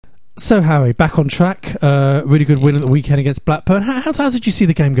So, Howie, back on track. Really good win at the weekend against Blackburn. How did you see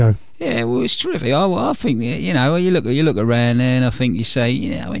the game go? Yeah, well, it's terrific. I think, you look around there, and I think you say,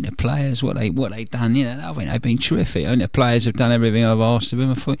 the players, what they've done, I think they've been terrific. I think the players have done everything I've asked of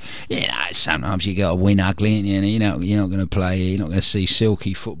them. I thought, sometimes you got to win ugly, and you're not going to play. You're not going to see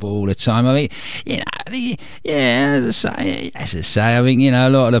silky football all the time. I mean, as I say, I think a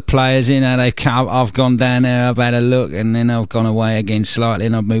lot of the players, they've come. I've gone down there, I've had a look, and then I've gone away again slightly,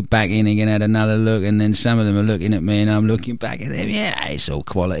 and I've moved back in again, had another look, and then some of them are looking at me, and I'm looking back at them. Yeah, it's all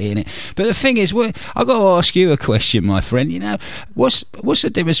quality, innit? But the thing is, I've got to ask you a question, my friend. What's the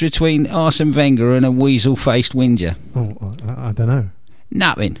difference between Arsene Wenger and a weasel-faced whinger? Oh, I don't know.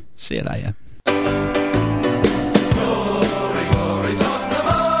 Nothing. See you later.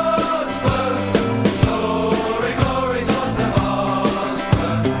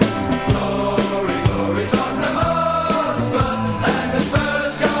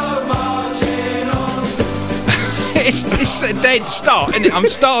 It's a dead start, isn't it? I'm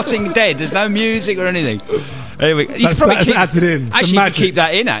starting dead. There's no music or anything. Anyway, you that's added in. Actually, you could keep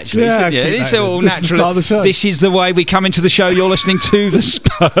that in, actually, shouldn't you? It's all natural. This is the way we come into the show. You're listening to The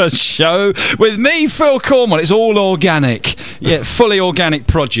Spurs Show with me, Phil Cornwall. It's all organic. Yeah, fully organic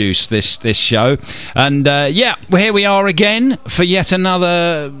produce, this show. And, here we are again for yet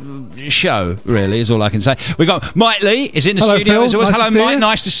another show, really, is all I can say. We've got Mike Lee is in the studio, Phil. as always. Nice Hello, Mike.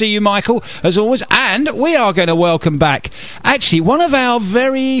 Nice to see you, Michael, as always. And we are going to welcome back, actually, one of our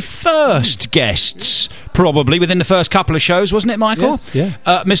very first guests, probably within the first couple of shows, wasn't it, Michael? Yes,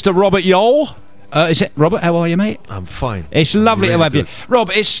 yeah. Mr. Robert Yole. Is it Robert? How are you, mate? I'm fine. It's lovely really to have good. you, Rob.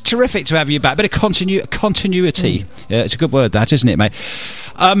 It's terrific to have you back. Bit of continuity. Yeah, it's a good word, that, isn't it, mate?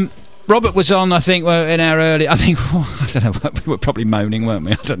 Robert was on, I think, in our early. I don't know. We were probably moaning, weren't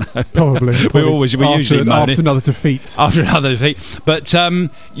we? I don't know. Probably. we usually moan after another defeat. After another defeat. But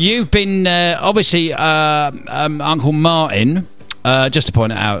you've been obviously Uncle Martin. Just to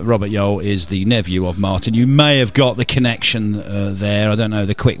point it out, Robert Yole is the nephew of Martin. You may have got the connection there. I don't know,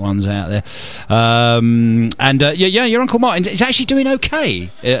 the quick ones out there. Your Uncle Martin is actually doing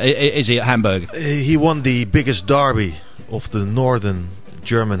okay, is he, at Hamburg? He won the biggest derby of the northern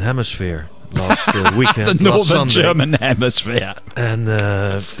German hemisphere last weekend. The last northern Sunday. German hemisphere. And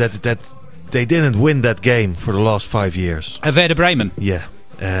that they didn't win that game for the last 5 years. Werder Bremen. Yeah.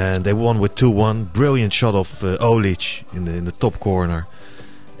 And they won with 2-1. Brilliant shot of Olic in the top corner,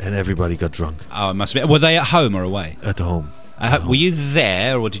 and everybody got drunk. Oh, it must be. Were they at home or away? At home. Were you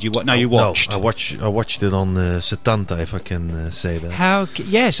there, or did you? No, you watched. No, I watched it on Setanta, if I can say that.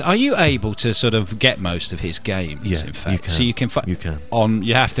 Yes. Are you able to sort of get most of his games? Yeah, in fact, you can. So you can. You can.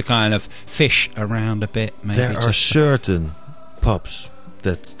 You have to kind of fish around a bit. Maybe there are certain pubs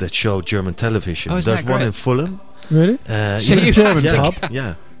that show German television. Oh, is There's that one great? in Fulham. Really? So you German have pub?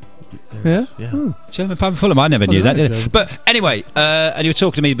 Yeah. Yeah? Yeah. German pub in Fulham. I never knew that. Did I? German. But anyway, and you were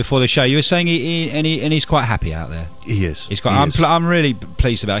talking to me before the show. You were saying he's quite happy out there. He is. He's quite. I'm really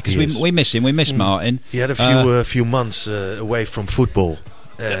pleased about it because we miss him. We miss Martin. He had a few months away from football.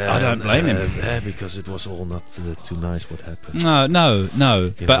 I don't blame him. Because it was all not too nice what happened. No.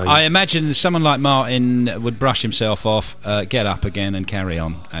 But I imagine someone like Martin would brush himself off, get up again, and carry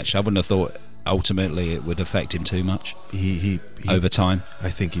on. Actually, I wouldn't have thought ultimately it would affect him too much. He over time. I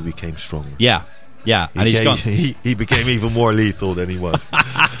think he became stronger. Yeah, and he's gone. He became even more lethal than he was.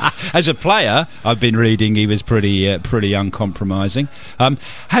 As a player, I've been reading he was pretty uncompromising.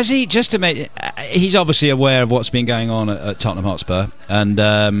 Has he? Just to make, he's obviously aware of what's been going on at Tottenham Hotspur,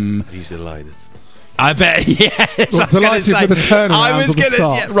 and he's delighted. I bet, yes. Well, delighted with the turnaround. I was going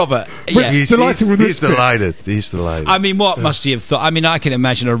to, Robert. Yes. He's delighted. He's delighted. I mean, what must he have thought? I mean, I can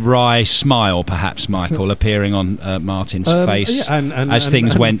imagine a wry smile, perhaps, Michael, appearing on Martin's face as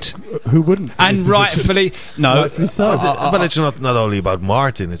things went. Who wouldn't? And rightfully, no. Rightfully so. But it's not only about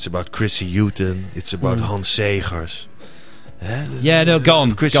Martin. It's about Chrissy Houghton. It's about Hans Segers. Yeah, they're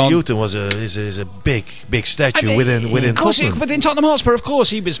gone. Chrissy Houghton is a big statue within Tottenham. Within Tottenham Hotspur, of course,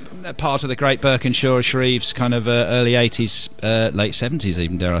 he was part of the great Birkenshaw Shreves kind of early 80s, late 70s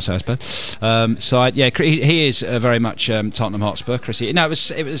even, dare I say, I suppose. Side. Yeah, he is very much Tottenham Hotspur, Chrissy. No, it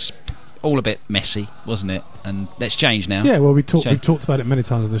was all a bit messy, wasn't it? And let's change now. Yeah, well, we've talked about it many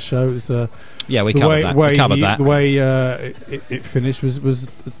times on the show. It was, we covered that. The way it finished was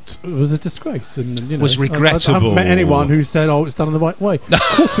a disgrace, and was regrettable. I haven't met anyone who said, "Oh, it's done in the right way." Of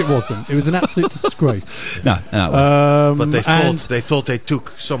course, it wasn't. It was an absolute disgrace. No. But they thought they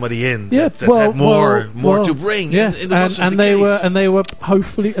took somebody in that had more to bring. Yes, and they were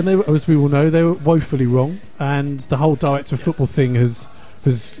hopefully, as we all know, they were woefully wrong. And the whole director of football thing has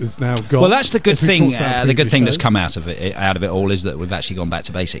has now gone. Well, that's the good as we thing. talked about in The good previous thing that's shows. come out of it all is that we've actually gone back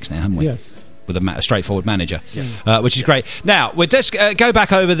to basics now, haven't we? Yes. With a straightforward manager, which is great. Now we'll just go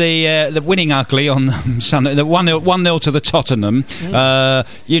back over the winning ugly on Sunday. The 1-0 to the Tottenham.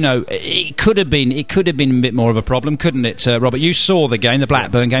 It could have been a bit more of a problem, couldn't it, Robert? You saw the game, the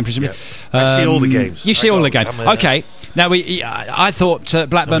Blackburn game, presumably. Yeah. I see all the games. You see all the games. Okay. Now I thought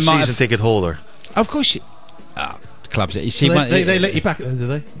Blackburn I'm a might season ticket holder. Of course. Clubs. You see, So they let you back, do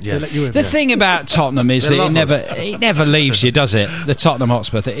they? Yeah. They let you in. the thing about Tottenham is They that love it never leaves you, does it? The Tottenham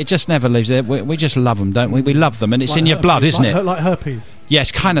Hotspur thing, it just never leaves you. We just love them, don't we? We love them, and it's in your blood, isn't it? Like herpes.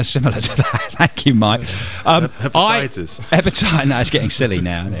 Yes, kind of similar to that. Thank you, Mike. Hepatitis. Hepatitis. No, it's getting silly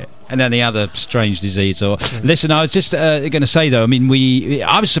now, isn't it? And any other strange disease. Listen, I was just going to say though. I mean,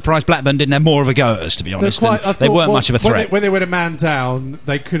 I was surprised Blackburn didn't have more of a go at us, to be honest. They weren't much of a threat. When they went a man down,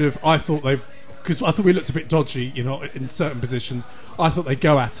 they could have. Because I thought we looked a bit dodgy, in certain positions. I thought they'd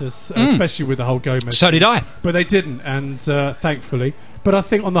go at us, especially with the whole Gomez. So did I. But they didn't, and thankfully. But I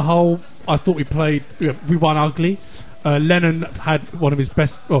think on the whole, I thought we won ugly. Lennon had one of his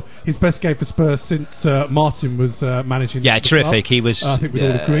best game for Spurs since Martin was managing. Yeah, the terrific. club. He was. I think we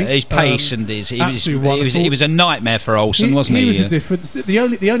all agree. His pace and he was a nightmare for Olsen, wasn't he? He was the difference. The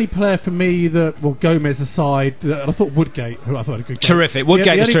only player for me Gomez aside, that I thought Woodgate, who I thought had a good game. Terrific.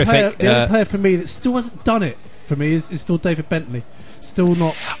 Woodgate was terrific. The only player for me that still hasn't done it for me is still David Bentley. Still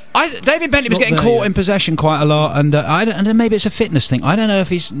not. David Bentley was getting caught in possession quite a lot, and maybe it's a fitness thing. I don't know if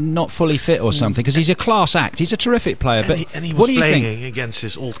he's not fully fit or something, because he's a class act. He's a terrific player, but and he what was do you playing think? against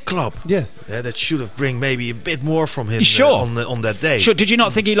his old club. Yes, that should have bring maybe a bit more from him. Sure. On that day. Sure. Did you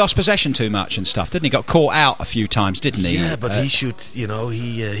not think he lost possession too much and stuff? Didn't he? Got caught out a few times, didn't he? Yeah, but he should.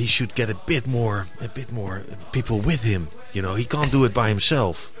 He should get a bit more people with him. He can't do it by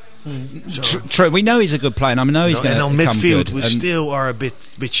himself. So, True. We know he's a good player, and I know he's going to become good. And on midfield, we still are a bit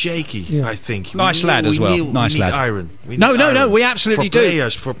shaky. Yeah. I think. Nice lad as well. Nice we need lad. Iron. We No, need no, no, iron. we absolutely do.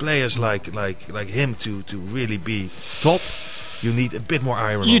 For players like him to really be top, you need a bit more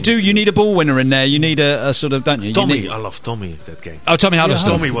iron. You do. You need a ball winner in there. You need a sort of, don't you? Tommy, I love Tommy that game. Oh, Tommy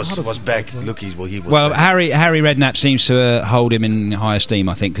Huddleston. Tommy was back. Look, he was. Well, back. Harry Redknapp seems to hold him in high esteem,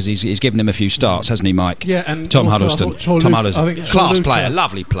 I think, because he's given him a few starts, hasn't he, Mike? Yeah, and Tom also Huddleston. I thought Tom Chorluka- Huddleston. I think Class Chorluka- player,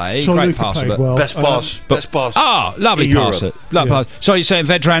 lovely play, Chorluka great passer. played But well. Best pass. lovely in passer. Europe. Pass. So you're saying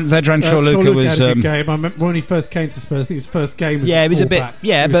Vedran Chorluka was. had a good game. I remember when he first came to Spurs. I think his first game was. Yeah, it was a bit. fullback.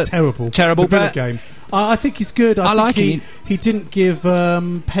 Yeah, it was but terrible. Terrible, The Villa but game. I think he's good. I like think him. He didn't give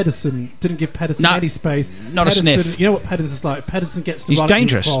Pedersen No, any space. not a Pedersen, sniff. You know what Pedersen's like. Pedersen gets the He's running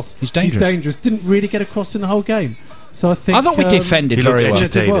dangerous. across. He's dangerous. Didn't really get across in the whole game. So I think. I thought we defended He very looked well.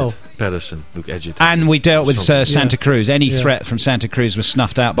 agitated. Well. Pedersen looked agitated. And we dealt with Santa Cruz. Any Yeah. threat from Santa Cruz was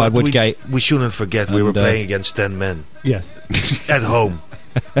snuffed out by But Woodgate. We shouldn't forget we were And, playing against 10 men Yes. at home.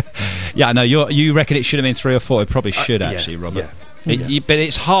 Yeah, I know. You reckon it should have been 3 or 4? It probably should, actually, Robert. Yeah. But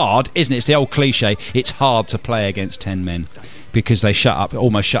it's hard, isn't it? It's the old cliche. It's hard to play against 10 men because they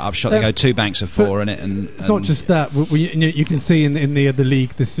almost shut up shop. They go 2 banks of 4 in it, and Not just that. You can see in the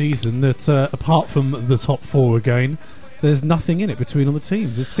league this season that apart from the top 4 again, there's nothing in it between all the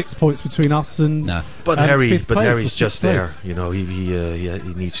teams. There's 6 points between us and. No. But and Harry, fifth place Harry's or sixth just there. place. You know, he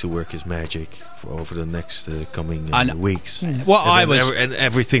needs to work his magic over the next coming weeks. Well, and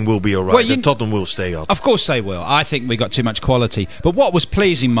everything will be alright. Well, and Tottenham will stay up. Of course they will. I think we got too much quality. But what was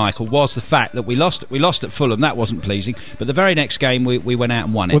pleasing, Michael, was the fact that we lost at Fulham. That wasn't pleasing. But the very next game we went out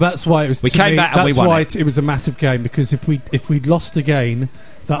and won it. Well, that's why it was. We came back and we won it. It was a massive game, because if we'd lost again,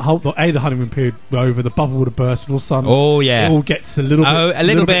 that whole the honeymoon period were over, the bubble would have burst, and all of a sudden, it all gets a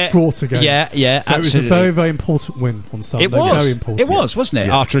little bit fraught again. Yeah, so absolutely. it was a very, very important win on Sunday. It was. Very important. It was, wasn't it?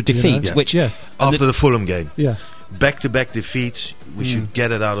 Yeah. After a defeat, Yeah. which After the Fulham game. Yeah. Back-to-back defeats, we should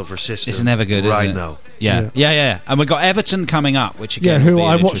get it out of our system. it's never good, right isn't it? now. Yeah. And we've got Everton coming up, which again, who will be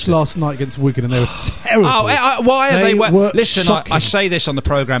I watched interesting. last night against Wigan, and they were terrible. Why are they where? were Listen, shocking. I say this on the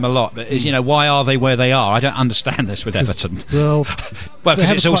programme a lot, but why are they where they are? I don't understand this with Everton. Well, Well, they because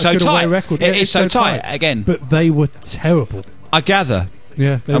have it's a all quite so good away tight. record. It Yeah, is so tight again. but they were terrible. I gather.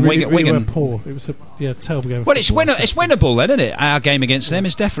 Yeah, they And really, Wigan- were poor. It was a terrible game. of Well, it's football. it's winnable then, isn't it? Our game against them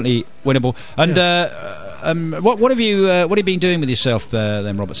is definitely winnable. And what have you been doing with yourself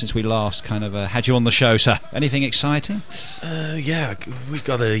then, Robert, since we last kind of had you on the show, sir? Anything exciting? We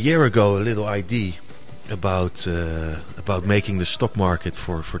got a year ago a little idea about making the stock market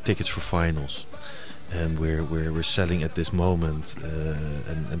for tickets for finals, and we're selling at this moment,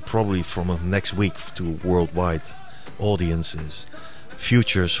 and probably from next week to worldwide audiences,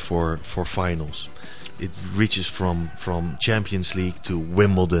 futures for finals. It reaches from Champions League to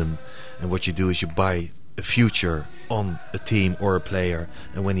Wimbledon, and what you do is you buy a future on a team or a player,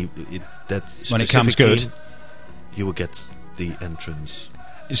 and when When it comes good, team, you will get the entrance.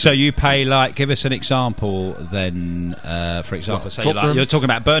 So you pay, like, give us an example then, for example, say you're talking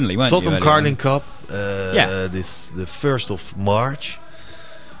about Burnley, weren't you? Tottenham Carling Cup, Yeah. the 1st of March.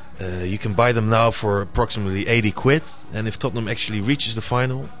 You can buy them now for approximately 80 quid, and if Tottenham actually reaches the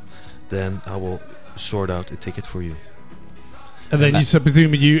final, then I will sort out a ticket for you. And then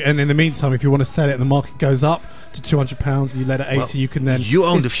and in the meantime, if you want to sell it and the market goes up to £200, you let it 80, Well, you can then... you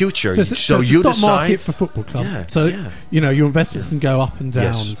own the future, So it's you a stock market decide. for football clubs. Yeah, So, yeah. your investments can go up and down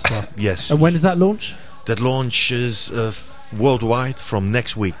Yes. and stuff. Yes. And when does that launch? That launches worldwide from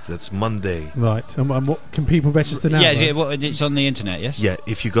next week. That's Monday. Right. And what can people register now? Yeah, though? it's on the internet, yes? Yeah,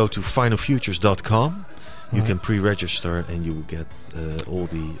 if you go to finalfutures.com, you Right. can pre-register and you will get all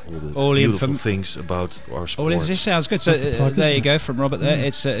the All the beautiful info- things about our Oh, sport. well, it sounds good. So That's a plug, there isn't you it? go from Robert there.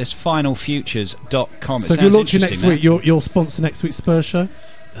 It's finalfutures.com. So It if you're sounds launching next interesting, week, you'll sponsor next week's Spurs show?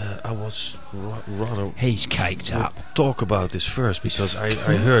 I was rather... He's caked We'll up. talk about this first because I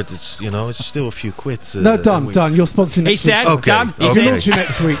heard it's still a few quid. No, and done. You're sponsoring He next week. said, Okay. done. He If Okay. you're said, launching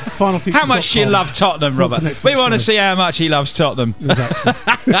next week, Final Futures. how much do you love Tottenham, Sponsor Robert? next We week's want to show. see how much he loves Tottenham.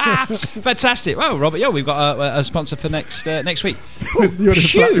 Exactly. Fantastic. Well, Robert, yeah, we've got a sponsor for next week. You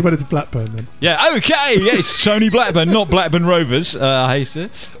went into Blackburn then. Yeah, okay. Yeah, it's Tony Blackburn, not Blackburn Rovers. I hate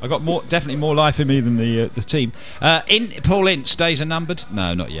it. I got definitely more life in me than the team. Paul Ince, days are numbered.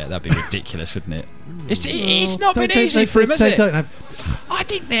 No, not yet. That'd be ridiculous, wouldn't it? It's not been easy for him, has they it? don't have. I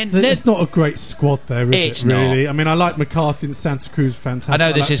think It's not a great squad there, is It's it? Really. not. I mean, I like McCarthy and Santa Cruz, fantastic. I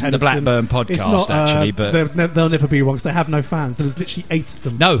know this like isn't the Pedersen. Blackburn podcast, It's not, actually, but they'll never be one because they have no fans. There was literally 8 of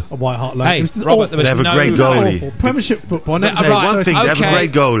them. No. at White Hart Lane. Hey, It was just Robert, awful. there was They have a no great It was goalie. awful. Premiership football. No, Never Hey, right. one thing, they have a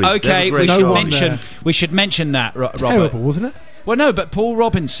great goalie. They have Okay, a great No one goalie. there. we should mention that, Robert. terrible, wasn't it? Well, no, but Paul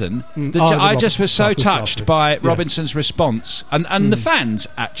Robinson, The I just Robinson was so stuff was touched lovely. by Yes. Robinson's response, and the fans,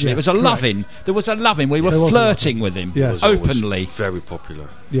 actually. Yes, It was a correct. loving. There was a loving. We There were was a flirting with him, Yes. Was always openly. very popular.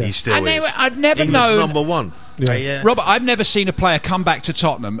 Yeah. He still And is. I've never England's known... number one. Yeah. Robert, I've never seen a player come back to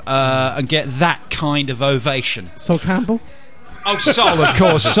Tottenham and get that kind of ovation. Sol Campbell. Oh, Sol, of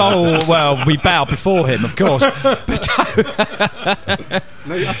course. Sol, well, we bow before him, of course. But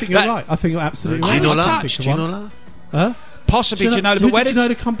No, I think you're That- right. I think you're absolutely I right. was Ginola? touched. Ginola? Huh? possibly Ginola, Who but where did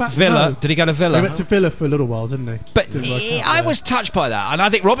did Ginola come back? Villa? No. Did he go to He Villa? went to Villa for a little while, didn't he? But Didn't work out I there. was touched by that, and I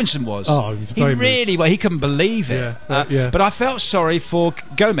think Robinson was. Oh, he was he very really well. He couldn't believe it. Yeah. But I felt sorry for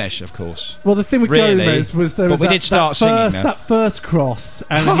Gomes, of course. Well, the thing with Really? Gomez was there But was we that, did start that singing first, now. that first cross,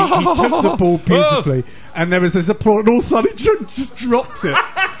 and he took the ball beautifully, and there was this applause, and all of a sudden he just dropped it.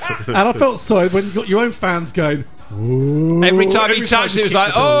 And I felt sorry when you got your own fans going. "Ooh," Every time he touched it, it was kicked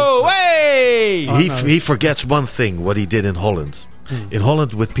like, the ball. oh, hey! I know. He forgets one thing, what he did in Holland. In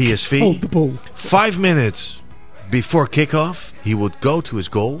Holland with PSV, Hold the ball. 5 minutes before kickoff, he would go to his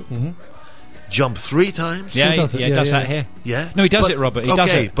goal, jump 3 times. Yeah, does he it. Yeah, does yeah. that here. Yeah? No, he does But- it, Robert. He okay,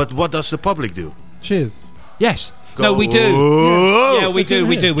 does it. but what does the public do? Cheers. Yes. Go, No, we do. "Whoa!" Yeah, we do.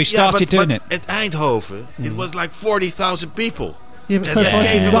 We do. We started doing it. At Eindhoven, it was like 40,000 people. Yeah, but And so that far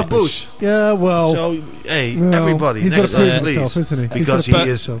gave him a rubbish. boost. Yeah, well, So, hey, well, everybody, he's next got to prove time, himself, please. isn't he? He's Because gotta he prove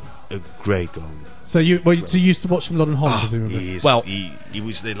is himself. a great goalie. So you used to watch him a lot in Holland, presumably. He is, Well- he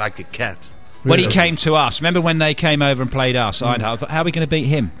was like a cat. When he Really? came to us, remember when they came over and played us? I thought, how are we going to beat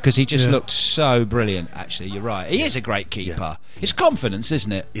him? Because he just Yeah. looked so brilliant. Actually, you're right. He is a great keeper. It's confidence,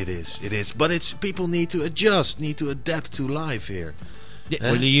 isn't it? It is. But it's people need to adjust, need to adapt to life here.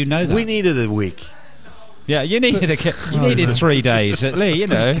 Well, you know that. We needed a week. Yeah, you needed you needed 3 days at least. You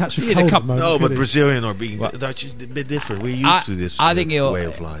know, Catch a you need cold a couple. at the No, moment, but could he? Brazilian or being Well, Dutch is a bit different. We're used to this I think he'll, way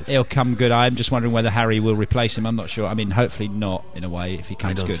of life. he'll come good. I'm just wondering whether Harry will replace him. I'm not sure. I mean, hopefully not in a way if he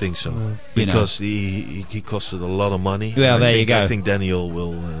comes I don't good. think so. You know. Because he costed a lot of money. Well, And there I you think, go. I think Daniel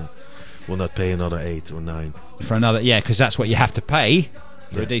will not pay another 8 or 9. For another, yeah, because that's what you have to pay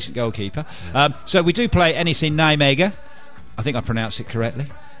for Yeah. a decent goalkeeper. So we do play NEC Nijmegen. I think I pronounced it correctly.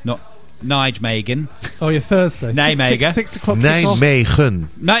 Not Nijmegen. Oh, yeah, Thursday. Nijmegen. 6 o'clock. kickoff. Nijmegen.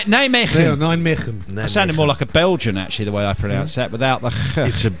 Yeah, Nijmegen. Nijmegen. I sounded more like a Belgian, actually, the way I pronounced that, without the ch.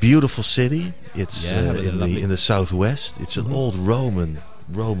 It's a beautiful city. It's Yeah, really lovely. in the southwest. It's an old Roman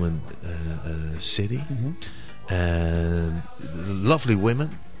city, and lovely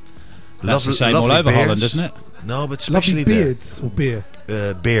women. That's the same all lovely over beers. Holland, isn't it? No, but especially Lovely beards or beer.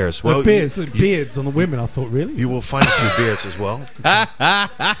 bears. Well, Well, beards, beards on the women. I thought, really? you will find a few beards as well.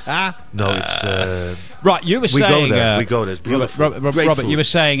 No, it's Right, you were we saying... go there. We go there. It's beautiful. Great Robert, food. you were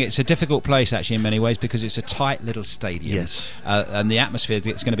saying it's a difficult place, actually, in many ways, because it's a tight little stadium. Yes. And the atmosphere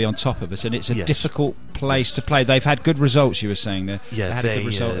that's going to be on top of us, and it's a Yes. difficult place to play. They've had good results, you were saying. They Yeah, had a good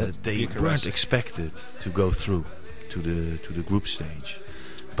result at they Bucharest. weren't expected to go through to the group stage,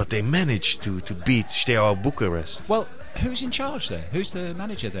 but they managed to beat Steaua Bucharest. Well, who's in charge there? Who's the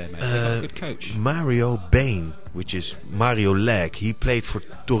manager there, mate? They've got a good coach. Mario Bain, which is Mario Leg, he played for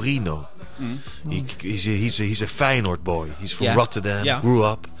Torino. He's a Feyenoord boy. He's from Yeah. Rotterdam. Yeah. Grew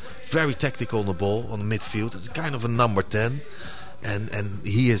up very tactical on the ball on the midfield. It's kind of a number 10, and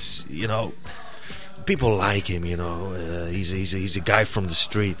he is, people like him. He's a guy from the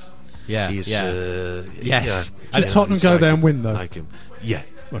street. Yeah, He's yeah. yeah. Should Tottenham go there and win, though? Like him, yeah,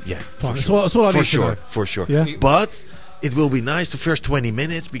 Okay, yeah. fine. For That's sure. all- that's all I for need to sure, know. for sure. Yeah. But it will be nice the first 20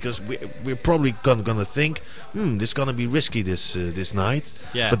 minutes because we're probably gonna think, this is gonna be risky this night.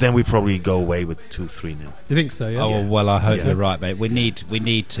 Yeah. But then we probably go away with 2-3-0. You think so? Yeah. Oh, well, I hope Yeah. you're right, mate. We need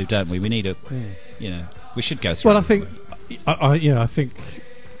to, don't we? We need a, we should go through. Well, I think, I think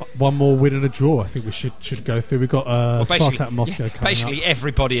one more win and a draw. I think we should go through. We've got Spartak Moscow coming basically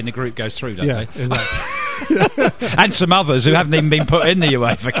everybody in the group goes through, don't up. Yeah, exactly. and some others who haven't even been put in the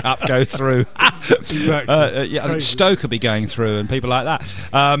UEFA Cup go through. Exactly. I mean, Crazy. Stoke will be going through, and people like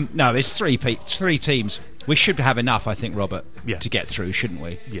that. No, it's three teams. We should have enough, I think, Robert, Yeah. to get through, shouldn't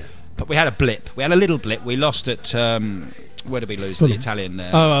we? Yeah. But we had a blip. We had a little blip. We lost at where did we lose? Fulham. The Italian.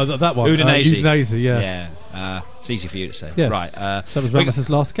 That one. Udinese. Udinese, yeah. Yeah. It's easy for you to say. Yes. Right. That was we- Ramos'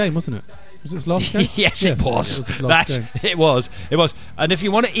 last game, wasn't it? Was it his last game? yes, it was. It was his last game. It was. And if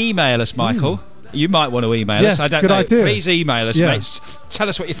you want to email us, Michael, you might want to email Yes, us. I don't good know. idea. Please email us, Yeah. mates. Tell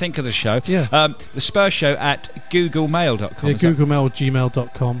us what you think of the show. Yeah. The Spurs Show at googlemail.com. Yeah, Is that- googlemail or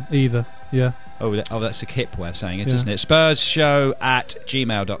gmail.com, either. Yeah. that's a hip way of saying it, Yeah. isn't it? Spurs Show at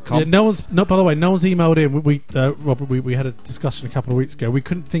gmail.com. Yeah, by the way, no one's emailed in. Robert, we had a discussion a couple of weeks ago. We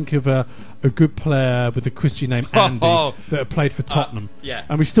couldn't think of a good player with a Christian name, Andy, that had played for Tottenham. yeah.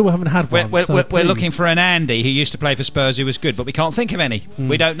 And we still haven't had one. We're please. looking for an Andy who used to play for Spurs who was good, but we can't think of any.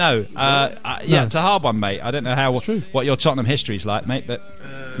 We don't know. No. It's a hard one, mate. I don't know It's true. what your Tottenham history's like, mate, but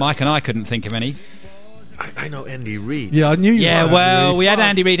Mike and I couldn't think of any. I know Andy Reid. Yeah, I knew you. Yeah, were well, Andy we had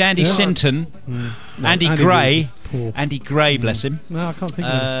Andy Reid, Andy Yeah. Sinton, No, Andy Reid Gray. was poor. Andy Gray, bless him. No, I can't think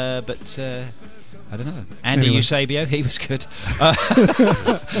of him. But I don't know. Andy Anyway. Eusebio, he was good.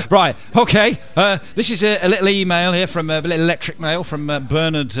 Right, okay. This is a little email here from a little electric mail from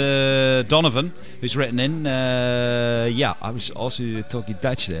Bernard Donovan, who's written in. I was also talking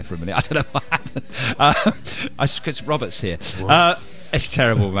Dutch there for a minute. I don't know what happened. Because Robert's here. It's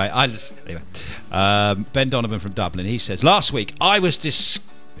terrible, mate. Anyway. Ben Donovan from Dublin. He says, last week I was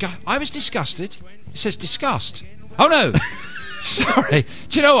disgusted. It says disgust. Oh no. Sorry.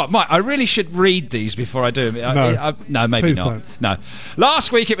 Do you know what, Mike? I really should read these before I do them. No, maybe Please not. don't. No.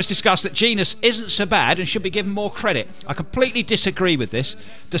 Last week it was discussed that Genus isn't so bad and should be given more credit. I completely disagree with this.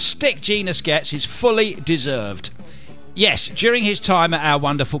 The stick Genus gets is fully deserved. Yes, during his time at our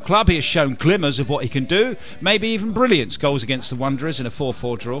wonderful club, he has shown glimmers of what he can do, maybe even brilliance. Goals against the Wanderers in a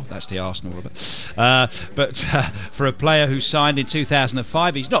 4-4 draw. That's the Arsenal, Robert. But for a player who signed in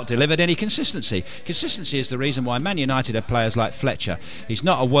 2005, he's not delivered any consistency. Consistency is the reason why Man United have players like Fletcher. He's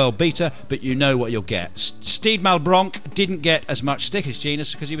not a world beater, but you know what you'll get. Steed Malbronk didn't get as much stick as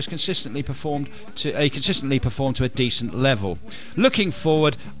Genus because he was consistently performed to a decent level. Looking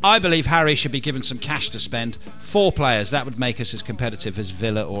forward, I believe Harry should be given some cash to spend. 4 players. That would make us as competitive as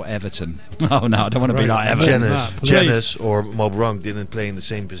Villa or Everton. Oh no, I don't want to be like Everton. Janice or Malbronk didn't play in the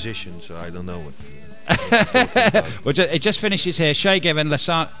same position, so I don't know what. Well, it just finishes here. Shea Given,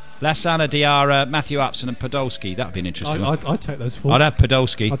 Lasana Diarra, Matthew Upson and Podolski. That would be an interesting one. I'd take those 4. I'd have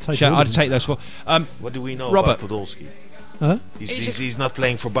Podolski. I'd take those 4. What do we know Robert. about Podolski? Huh? He's not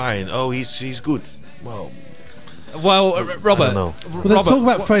playing for Bayern. Oh, he's good. Well, Robert. I don't know. Well, there's talk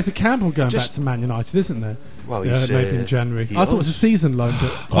about Fraser Campbell going just- back to Man United, isn't there? Well, Yeah, he's, maybe in January. he I thought it was a owns- season loan, but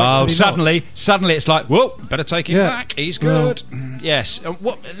quite Oh, clearly suddenly it's like, whoa, better take him Yeah. back. He's good. Yes.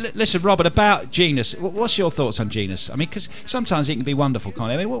 Listen, Robert, about Genus. What's your thoughts on Genus? I mean, because sometimes he can be wonderful, can't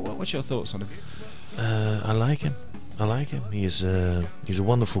he? I mean, what's your thoughts on him? I like him. He's a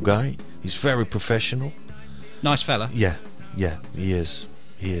wonderful guy. He's very professional. Nice fella. Yeah, he is.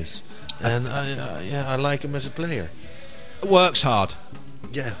 And I like him as a player. Works hard.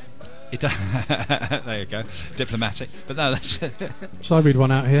 Yeah. There you go. Diplomatic. But no, that's... Shall I read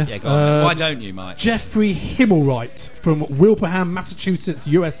one out here? Yeah, go on. Why don't you, Mike? Jeffrey Himmelwright from Wilbraham, Massachusetts,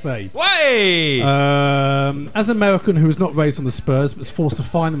 USA. Way! As an American who was not raised on the Spurs but was forced to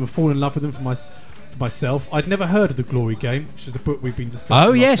find them and fall in love with them for myself, I'd never heard of The Glory Game, which is a book we've been discussing.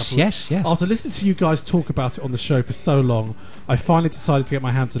 Oh, yes. After listening to you guys talk about it on the show for so long, I finally decided to get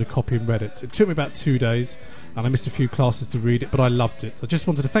my hands on a copy and read it. It took me about 2 days, and I missed a few classes to read it, but I loved it. I just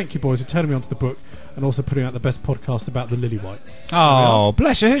wanted to thank you boys for turning me onto the book and also putting out the best podcast about the Lillywhites. Oh,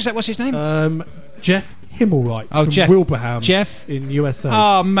 bless you. Who's that? What's his name? Jeff Himmelwright from Jeff. Wilbraham Jeff in USA.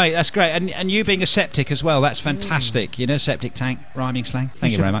 Oh, mate, that's great. And you being a septic as well, that's fantastic. You know, septic tank, rhyming slang.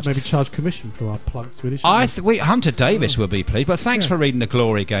 Thank you very much. Maybe charge commission for our plugs, really. Hunter Davis will be pleased. But thanks for reading The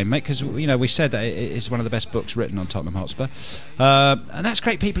Glory Game, mate, because, you know, we said that it's one of the best books written on Tottenham Hotspur. And that's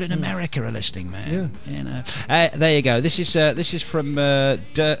great. People in America are listening, man. Yeah. You know. There you go. This is from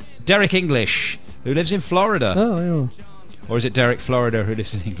Derek English, who lives in Florida. Oh, yeah. Or is it Derek Florida who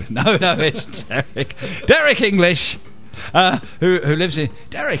lives in England? No, it's Derek. Derek English, who lives in...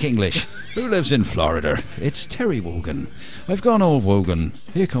 Derek English, who lives in Florida. It's Terry Wogan. I've gone all Wogan.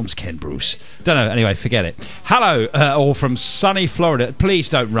 Here comes Ken Bruce. Don't know. Anyway, forget it. Hello, all from sunny Florida. Please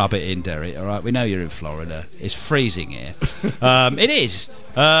don't rub it in, Derek, all right? We know you're in Florida. It's freezing here. It is.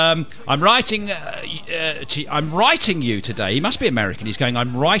 I'm writing you today. He must be American. He's going,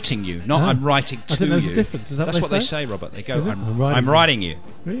 I'm writing you, not I'm writing to you. I don't know the difference. Is that That's what they say, Robert. They go, I'm writing you.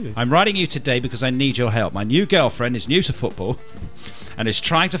 Really? I'm writing you today because I need your help. My new girlfriend is new to football and is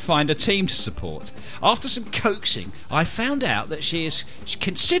trying to find a team to support. After some coaxing, I found out that she is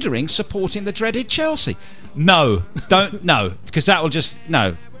considering supporting the dreaded Chelsea. No, because that will just...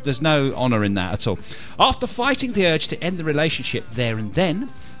 No. There's no honour in that at all. After fighting the urge to end the relationship there and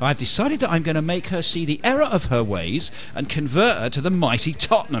then, I've decided that I'm going to make her see the error of her ways and convert her to the mighty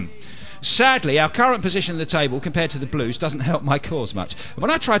Tottenham. Sadly, our current position in the table compared to the Blues doesn't help my cause much.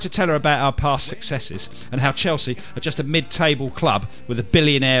 When I try to tell her about our past successes and how Chelsea are just a mid-table club with a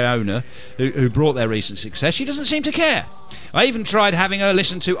billionaire owner who brought their recent success, she doesn't seem to care. I even tried having her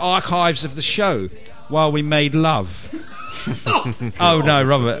listen to archives of the show while we made love. Oh no,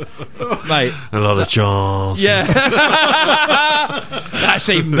 Robert, mate, a lot of chances. Yeah. That's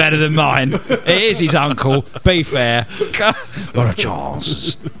even better than mine. It is his uncle. Be fair. A lot of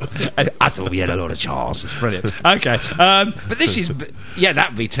chances. I thought we had a lot of chances. Brilliant. Okay, but this is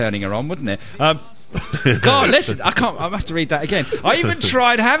that'd be turning her on, wouldn't it? God, listen, I have to read that again. I even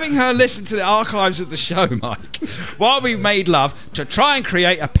tried having her listen to the archives of the show, Mike, while we made love, to try and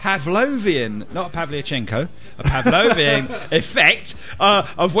create a Pavlovian, not a Pavlyuchenko, a Pavlovian effect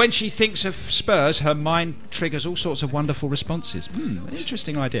of when she thinks of Spurs, her mind triggers all sorts of wonderful responses.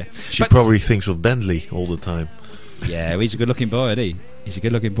 Interesting idea. She probably thinks of Bentley all the time. Yeah, he's a good-looking boy, isn't he? He's a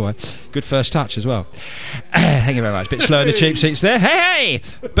good-looking boy. Good first touch as well. Thank you very much. Bit slow in the cheap seats there. Hey!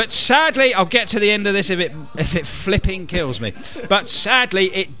 But sadly, I'll get to the end of this if it flipping kills me. But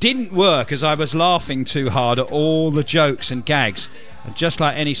sadly, it didn't work as I was laughing too hard at all the jokes and gags. And just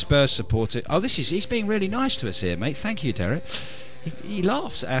like any Spurs supporter... Oh, he's being really nice to us here, mate. Thank you, Derek. He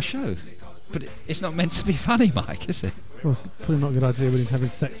laughs at our show. But it's not meant to be funny, Mike, is it? Well, it's probably not a good idea when he's having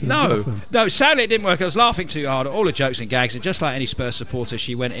sex with his girlfriend. No, sadly it didn't work. I was laughing too hard at all the jokes and gags, and just like any Spurs supporter,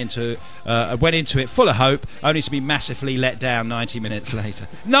 she went into it full of hope, only to be massively let down 90 minutes later.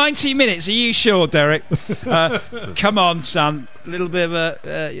 90 minutes? Are you sure, Derek? Come on, son. A little bit of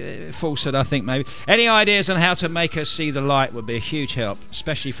a falsehood, I think, maybe. Any ideas on how to make her see the light would be a huge help,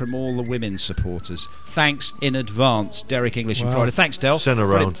 especially from all the women's supporters. Thanks in advance, Derek English in Florida. Thanks, Del. Send her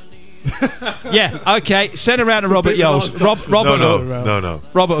around. Yeah, okay. Send her around to Robert Yoles. No.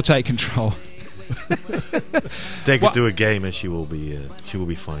 Robert will take control. Take her to a game and she will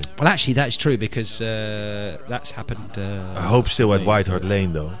be fine. Well, actually, that's true because that's happened. I hope still at White Hart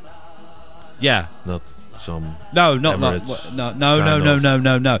Lane though. Yeah. Not some. No.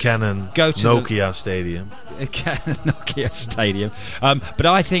 Canon. Go to Nokia Stadium. Nokia Stadium. But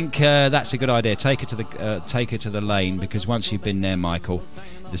I think that's a good idea. Take her to the lane, because once you've been there, Michael,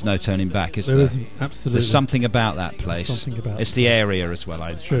 there's no turning back, is there? There is, absolutely. There's something about that place. It's the area as well.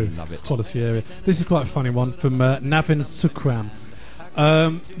 It's true. Love it. It's quality area. This is quite a funny one from Navin Sukram.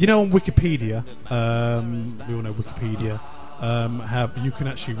 You know, on Wikipedia, we all know Wikipedia, how you can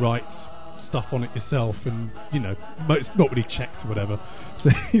actually write stuff on it yourself, and it's not really checked or whatever.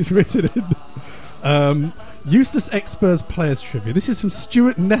 So he's written in useless ex-Spurs players trivia. This is from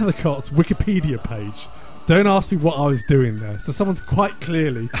Stuart Nethercott's Wikipedia page. Don't ask me what I was doing there. So someone's quite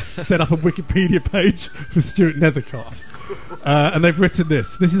clearly set up a Wikipedia page for Stuart Nethercott, and they've written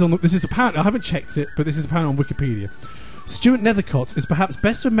this. This is apparently, I haven't checked it, but this is apparently on Wikipedia. Stuart Nethercott is perhaps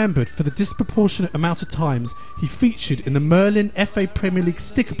best remembered for the disproportionate amount of times he featured in the Merlin FA Premier League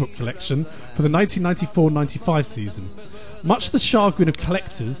sticker book collection for the 1994-95 season. Much to the chagrin of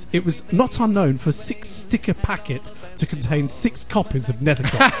collectors, it was not unknown for a 6-sticker packet to contain 6 copies of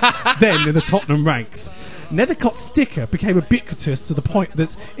Nethercott, then in the Tottenham ranks. Nethercott's sticker became ubiquitous to the point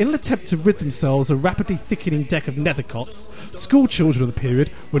that, in an attempt to rid themselves of a rapidly thickening deck of Nethercotts, school children of the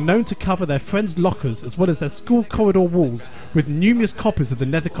period were known to cover their friends' lockers as well as their school corridor walls with numerous copies of the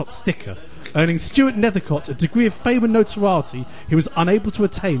Nethercott sticker, earning Stuart Nethercott a degree of fame and notoriety he was unable to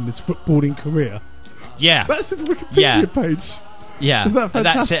attain in his footballing career. Yeah. That's his Wikipedia page. Yeah. Isn't that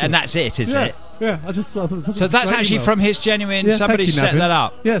fantastic? That's it, is yeah. it? Yeah, I just thought that was So that's actually email. from his genuine. Yeah, somebody thank you, set Navin. that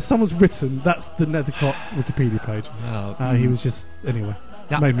up. Yeah, someone's written. That's the Nethercott's Wikipedia page. He was just anyway.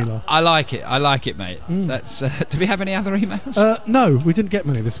 Made me laugh. I like it, mate. That's. Do we have any other emails? No, we didn't get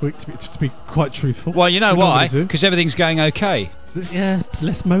many this week. To be quite truthful. Well, you know We why? normally do. Because everything's going okay. Yeah,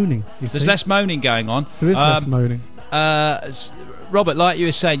 less moaning. There's less moaning going on. There is less moaning. Robert, like you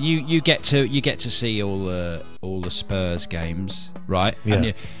were saying, you get to see all the Spurs games, right? Yeah.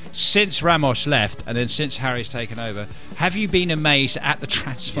 And since Ramos left, and then since Harry's taken over, have you been amazed at the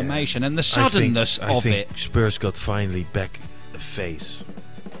transformation and the suddenness I of think it? Spurs got finally back a face.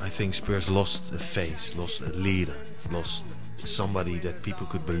 I think Spurs lost a face, lost a leader, lost somebody that people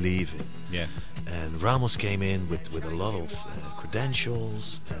could believe in. Yeah. And Ramos came in with a lot of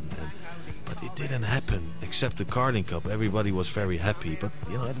credentials, but it didn't happen. Except the Carling Cup, everybody was very happy. But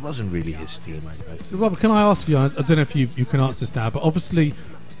it wasn't really his team. I think. Robert, can I ask you? I don't know if you can answer this now, but obviously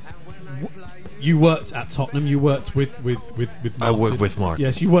you worked at Tottenham. You worked with Martin. I worked with Martin.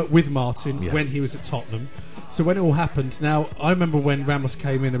 Yes, you worked with Martin Yeah. when he was at Tottenham. So when it all happened, now I remember when Ramos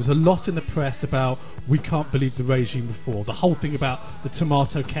came in, there was a lot in the press about we can't believe the regime before. The whole thing about the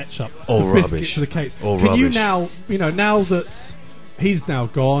tomato ketchup, All the biscuits rubbish. to the cakes. All Can you rubbish. now that he's now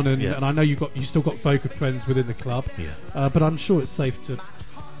gone, and I know you still got very good friends within the club, but I'm sure it's safe to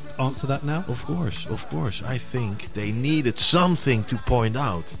answer that now. Of course. I think they needed something to point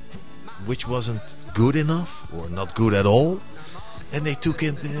out, which wasn't good enough or not good at all. And they took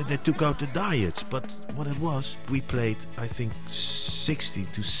out the diets, but what it was, we played I think 60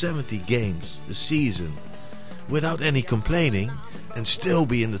 to 70 games a season without any complaining, and still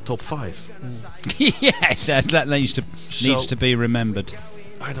be in the top 5. Yes, that needs to be remembered.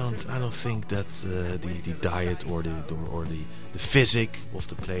 I don't think that the diet or the physique of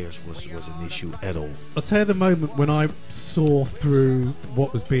the players was an issue at all. I'll tell you the moment when I saw through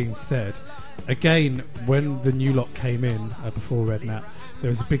what was being said. Again, when the new lot came in before Redknapp, there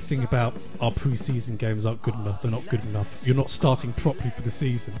was a big thing about our pre-season games aren't good enough. They're not good enough. You're not starting properly for the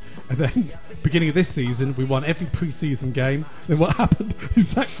season. And then, beginning of this season, we won every pre-season game. Then what happened?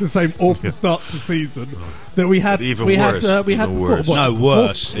 Exactly the same awful start to the season that we had. But even we worse. Had, we Even had worse. No,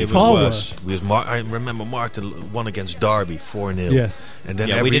 worse. It It was was far worse. worse. I remember Martin won against Derby 4-0. Yes. And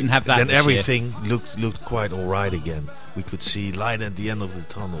then we didn't have that Then this year. everything looked quite all right again. We could see light at the end of the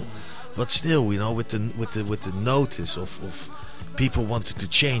tunnel. But still, with the notice of people wanted to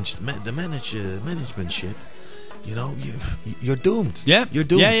change the managementship, you're doomed. Yeah. You're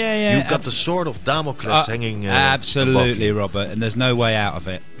doomed. Yeah. You've got the sword of Damocles hanging. Absolutely, above you. Robert. And there's no way out of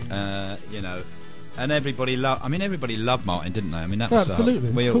it. And everybody loved Martin, didn't they? I mean, that was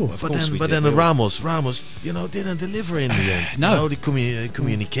Absolutely, of course. But then Ramos, didn't deliver in the end. No. The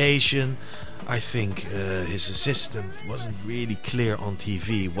communication. I think his assistant wasn't really clear on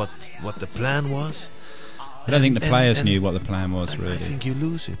TV what the plan was. I don't think the players knew what the plan was, really. I think you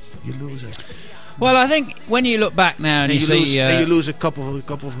lose it. Well, I think when you look back now and you see, you lose a couple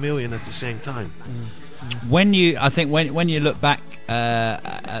of million at the same time. when you look back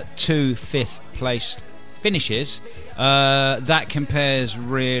at 2 5th-placed finishes, that compares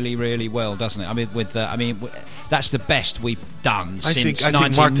really, really well, doesn't it? I mean, that's the best we've done since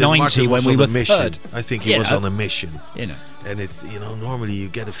 1990 Martin when was we on were a mission. third. I think he was on a mission, And it normally you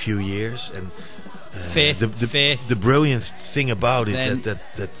get a few years and fifth. The brilliant thing about it Then-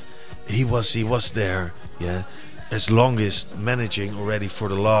 that he was there, as longest managing already for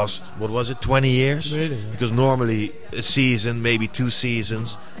the last 20 years. Really? Because normally a season, maybe 2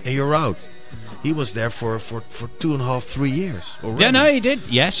 seasons, and you're out. He was there for 2.5, 3 years already. Yeah, no, he did.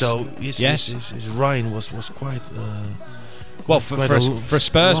 Yes. So his reign was quite. Well, quite for a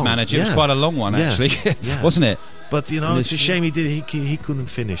Spurs long. manager, it was Yeah. quite a long one, Yeah. actually, Yeah. wasn't it? But it's a shame he couldn't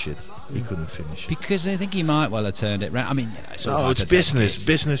finish it. He couldn't finish it. Because I think he might well have turned it round. I mean, it's all it's business.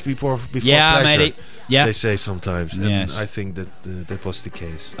 Business before yeah, pleasure. Matey. Yeah, they say sometimes, and yes. I think that was the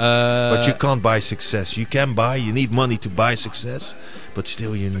case. But you can't buy success. You need money to buy success, but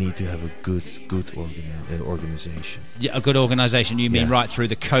still you need to have a good organization. Yeah, a good organisation. You mean Yeah. right through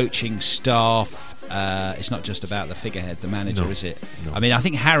the coaching staff? It's not just about the figurehead, the manager, is it? No. I mean, I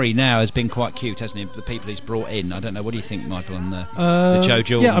think Harry now has been quite cute, hasn't he? The people he's brought in. I don't know. What do you think, Michael, on the Joe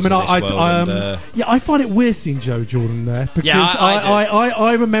Jordans? Yeah, I mean, of this world I find it weird seeing Joe Jordan there because Yeah,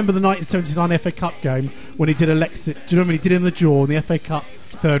 I remember the 1979 FA Cup game when he did Alexis. Do you remember when he did it in the jaw in the FA Cup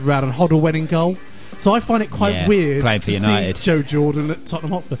third round and Hoddle went in goal? So I find it quite weird playing for to United. see Joe Jordan at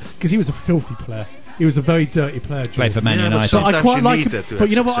Tottenham Hotspur because he was a filthy player. He was a very dirty player. Played for Man Yeah, but United. So I sometimes quite you like need him. that to But have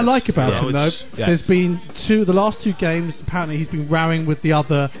you know what I success. like about Yeah. him though? Yeah. There's been the last two games. Apparently, he's been rowing with the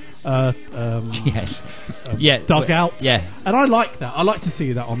other Yes. dugouts. Yeah. And I like that. I like to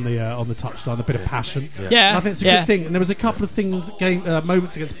see that on the touchline, a bit of passion. Yeah. And I think it's a good thing. And there was a couple of things,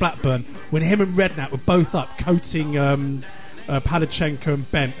 moments against Blackburn when him and Redknapp were both up coating Padachenko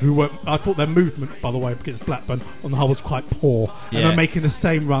and Bent, I thought their movement, by the way, against Blackburn on the whole was quite poor, and they're making the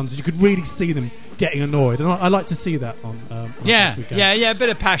same runs. You could really see them getting annoyed, and I like to see that on. A bit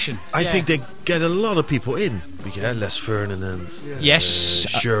of passion. I think they get a lot of people in. Les Ferdinand, Yes.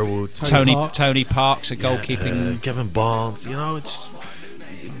 Sherwood, Tony Parks, a goalkeeping. Kevin Bond.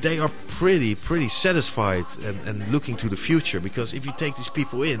 They are pretty satisfied and looking to the future, because if you take these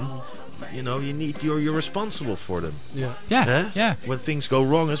people in, you're responsible for them. Yeah. When things go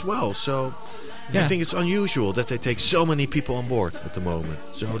wrong as well. So I think it's unusual that they take so many people on board at the moment.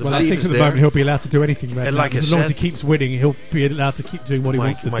 So I think at the moment he'll be allowed to do anything. And like as long as he keeps winning, he'll be allowed to keep doing what he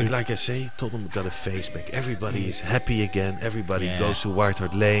wants to do. Like I say, Tottenham got a face back. Everybody is happy again. Everybody goes to White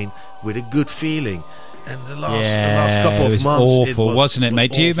Hart Lane with a good feeling. And the last couple of months, awful, wasn't it,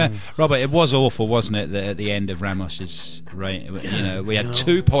 mate? Do you awful. remember, Robert? It was awful, wasn't it? At the end of Ramos's reign, we had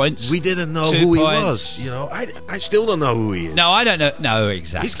 2 points. We didn't know 2 who points. he was. I still don't know who he is. No, I don't know. No,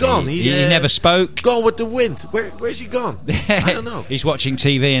 exactly. He's gone. He never spoke. Gone with the wind. Where's he gone? I don't know. He's watching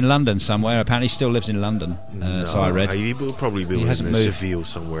TV in London somewhere. Apparently, he still lives in London. So I read. He will probably be in hasn't moved. Seville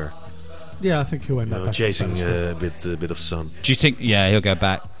somewhere. Yeah, I think he'll end up back chasing in a bit of sun. Do you think? Yeah, he'll go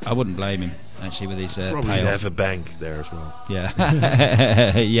back. I wouldn't blame him. Actually, with his probably payoff. they have a bank there as well.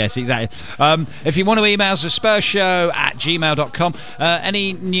 Yeah. Yes, exactly. If you want to email us, spurshow@gmail.com.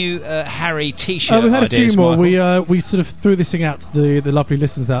 Any new Harry T-shirt we've had ideas, a few more. Michael? We sort of threw this thing out to the lovely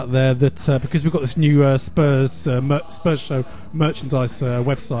listeners out there that because we've got this new Spurs Show merchandise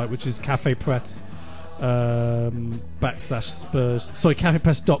website, which is Cafe Press /Spurs. Sorry,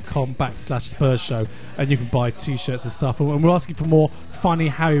 cafepress.com/Spurs Show, and you can buy T-shirts and stuff. And we're asking for more funny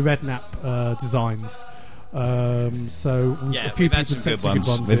Harry Redknapp designs. So Yeah, a few we've had people some sent good some ones.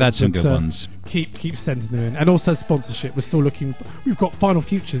 good ones. We've in, had some but, good ones. Keep sending them in, and also sponsorship. We're still looking. We've got Final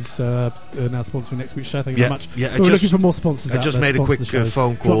Futures now sponsoring next week's show. Thank you very much. Yeah, But we're looking for more sponsors. I out just there made a to quick sponsor the shows.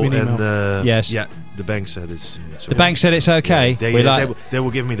 phone Drop call, me an email. and Yes. the bank said it's The bank said it's okay. They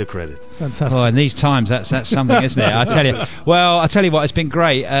will give me the credit. Fantastic. Oh, in these times, that's something, isn't it? I tell you. Well, I tell you what, it's been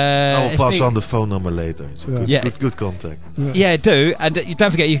great. I will pass on the phone number later. It's a Yeah. good contact. Yeah, do. And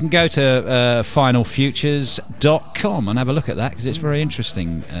don't forget, you can go to finalfutures.com and have a look at that, because it's very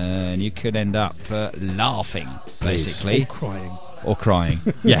interesting. And you could end up laughing, basically. Or crying.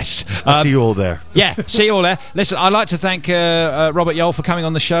 Yes. I'll see you all there. Yeah, see you all there. Listen, I'd like to thank Robert Yole for coming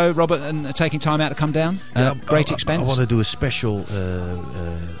on the show, Robert, and taking time out to come down. Great expense. I want to do a special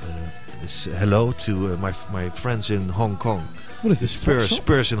hello to my friends in Hong Kong. What is this?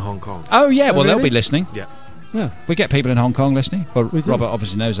 Spurs in Hong Kong. Oh, yeah, well, they'll really? be listening. Yeah. We get people in Hong Kong listening. Well, We do. Robert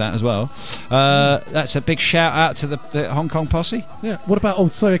obviously knows that as well. That's a big shout out to the Hong Kong posse. Yeah. What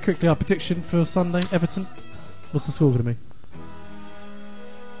about? Sorry, quickly, our prediction for Sunday, Everton. What's the score going to be?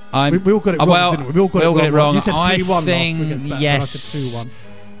 We all got it wrong, well, didn't we? We all got it wrong. You said 3-1 last week against Blackburn. yes. I said 2-1.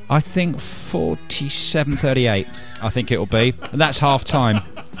 I think 47-38. I think it'll be, and that's half time.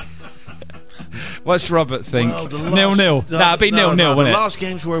 What's Robert think? Well, 0-0. That'll be 0-0, The wouldn't it? last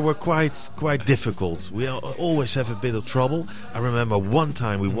games were quite difficult. We always have a bit of trouble. I remember one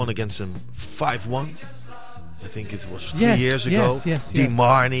time we won against them 5-1. I think it was 3 years ago. Yes. Di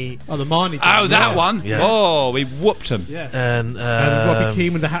Marni. Oh, the Marnie. Oh, that one. Yeah. Oh, we whooped them. Yes. And Robbie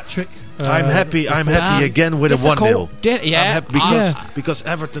Keane with the hat trick. I'm happy again with a 1-0. Yeah. I'm happy because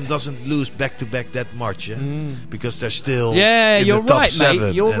Everton doesn't lose back to back that much, because they're still in you're the top right, 7,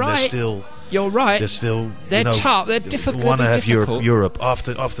 mate. You're and right. they're still You're right. They're still. They're tough. They're difficult. Want to have difficult. Europe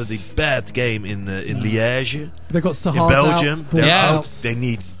after the bad game in Liège. They've got In Sahar's Belgium, out. they're Vaughan's out. out. They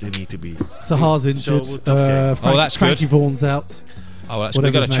need to be. Sahar's injured. So, tough game. That's Frankie good. Vaughan's out. Oh, that's, Whatever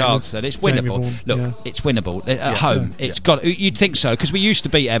we've got a his name chance is, then. It's Jamie winnable. Vaughan, Look, yeah. it's winnable at home. Yeah. It's got. You'd think so because we used to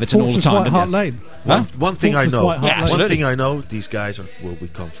beat Everton all the Fortress time. White didn't Hart we? Lane. Huh? One thing I Fortress know. White Hart Yeah, Lane. absolutely. One thing I know. These guys will be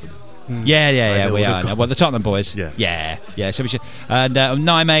confident. Yeah, I know we they'll are. come. Well, the Tottenham boys. Yeah. So we should. And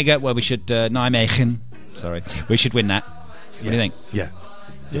Nijmegen. Well, we should. Nijmegen. Sorry, we should win that. What do you think? Yeah.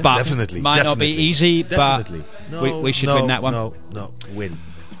 Yeah, But definitely. might not be definitely. easy, Definitely. but we should win that one. No, win.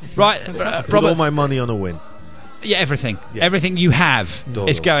 Right, Put all Robert. my money on a win. Yeah, everything. Yeah. Everything you have Dodo.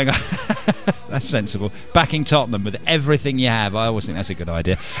 is going on. That's sensible. Backing Tottenham with everything you have. I always think that's a good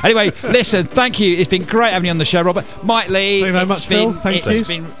idea. Anyway, listen, thank you. It's been great having you on the show, Robert. Mike Lee. Thank you very much, Phil. Thank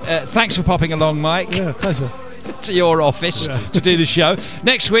you. Thanks for popping along, Mike. Yeah, pleasure. To your office to do the show.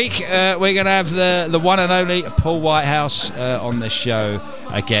 Next week, we're going to have the one and only Paul Whitehouse on the show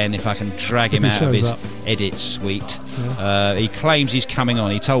again, if I can drag him out of his edit suite. Yeah. He claims he's coming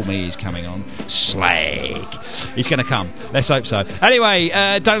on. He told me he's coming on. Slag. He's going to come. Let's hope so. Anyway,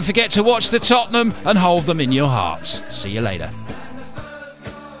 don't forget to watch the Tottenham and hold them in your hearts. See you later.